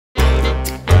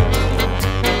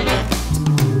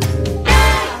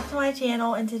my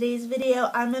channel. In today's video,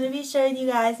 I'm going to be showing you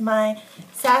guys my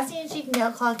Sassy Chic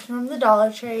nail collection from the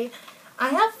Dollar Tree. I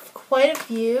have quite a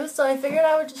few, so I figured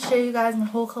I would just show you guys my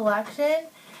whole collection.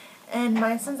 And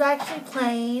my son's actually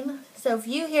playing, so if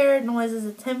you hear noises,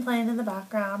 it's him playing in the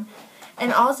background.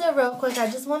 And also, real quick, I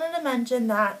just wanted to mention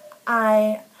that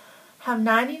I have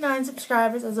 99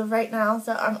 subscribers as of right now,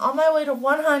 so I'm on my way to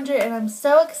 100, and I'm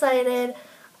so excited.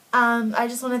 I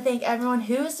just want to thank everyone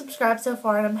who has subscribed so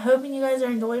far, and I'm hoping you guys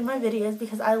are enjoying my videos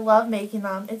because I love making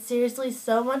them. It's seriously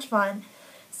so much fun.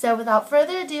 So without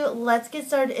further ado, let's get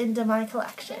started into my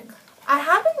collection. I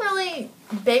haven't really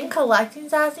been collecting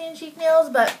Sassy and Chic nails,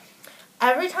 but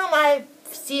every time I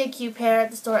see a cute pair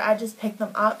at the store, I just pick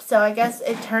them up. So I guess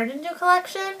it turned into a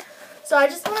collection. So I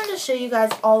just wanted to show you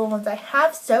guys all the ones I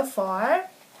have so far.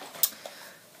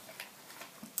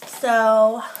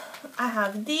 So I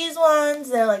have these ones.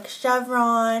 They're like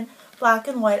chevron, black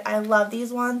and white. I love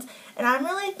these ones. And I'm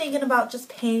really thinking about just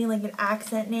painting like an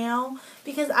accent nail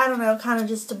because, I don't know, kind of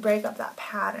just to break up that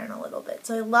pattern a little bit.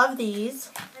 So I love these.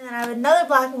 And then I have another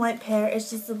black and white pair. It's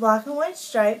just the black and white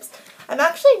stripes. I'm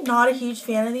actually not a huge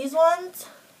fan of these ones,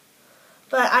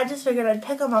 but I just figured I'd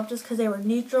pick them up just because they were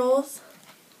neutrals.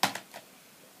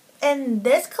 And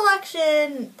this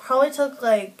collection probably took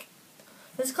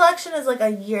this collection is like a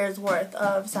year's worth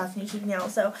of Sassy Chic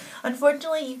nails. So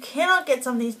unfortunately you cannot get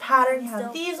some of these patterns. You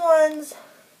have these ones.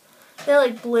 They're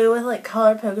like blue with like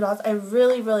colored polka dots. I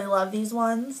really, really love these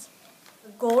ones.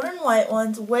 The gold and white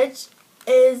ones, which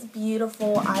is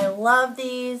beautiful. I love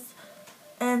these.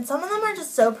 And some of them are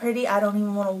just so pretty I don't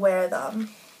even want to wear them.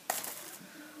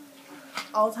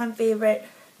 All-time favorite,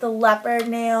 the leopard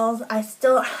nails. I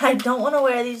don't want to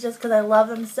wear these just because I love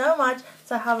them so much.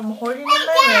 So I have them hoarded in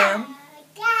my room.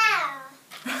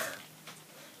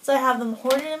 So I have them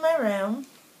hoarded in my room.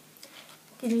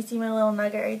 Can you see my little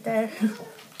nugget right there?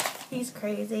 He's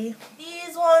crazy.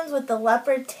 These ones with the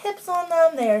leopard tips on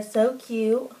them, they are so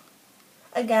cute.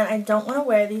 Again, I don't want to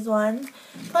wear these ones.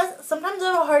 Plus, sometimes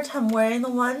I have a hard time wearing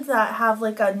the ones that have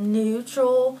like a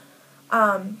neutral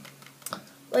part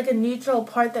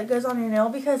that goes on your nail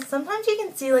because sometimes you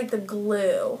can see like the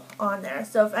glue on there.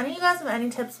 So if any of you guys have any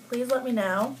tips, please let me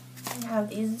know. We have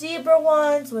these zebra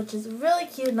ones, which is really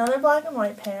cute. Another black and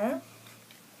white pair.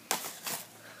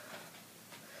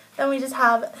 Then we just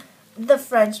have the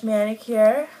French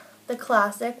manicure, the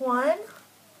classic one.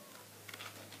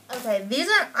 Okay,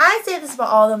 I say this about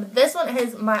all of them. This one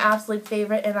is my absolute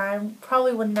favorite, and I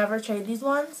probably would never trade these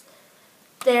ones.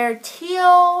 They're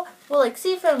teal, well, like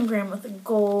seafoam green with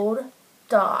gold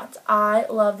dots. I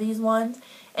love these ones,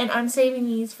 and I'm saving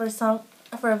these for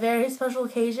a very special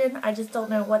occasion. I just don't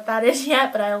know what that is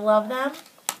yet, but I love them.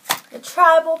 The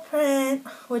tribal print,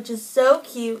 which is so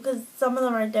cute because some of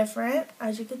them are different,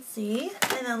 as you can see.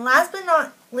 And then last but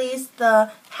not least,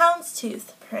 the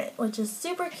houndstooth print, which is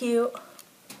super cute.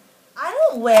 I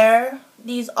don't wear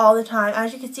these all the time.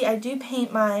 As you can see, I do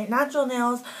paint my natural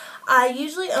nails. I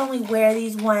usually only wear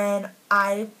these when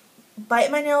I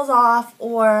bite my nails off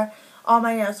or all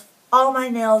my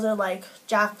nails are like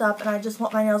jacked up and I just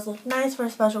want my nails to look nice for a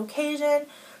special occasion.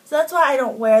 So that's why I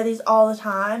don't wear these all the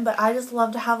time, but I just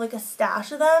love to have like a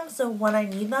stash of them so when I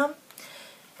need them.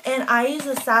 And I use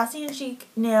the Sassy and Chic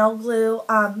nail glue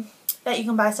that you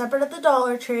can buy separate at the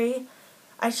Dollar Tree.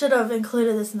 I should have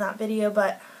included this in that video,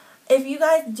 but if you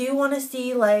guys do want to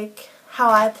see like how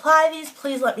I apply these,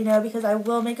 please let me know because I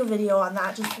will make a video on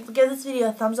that. Just give this video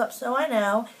a thumbs up so I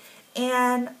know.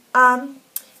 And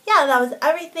yeah, that was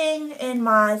everything in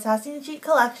my Sassy and Chic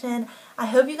collection. I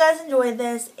hope you guys enjoyed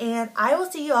this, and I will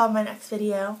see you all in my next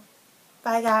video.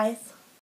 Bye, guys.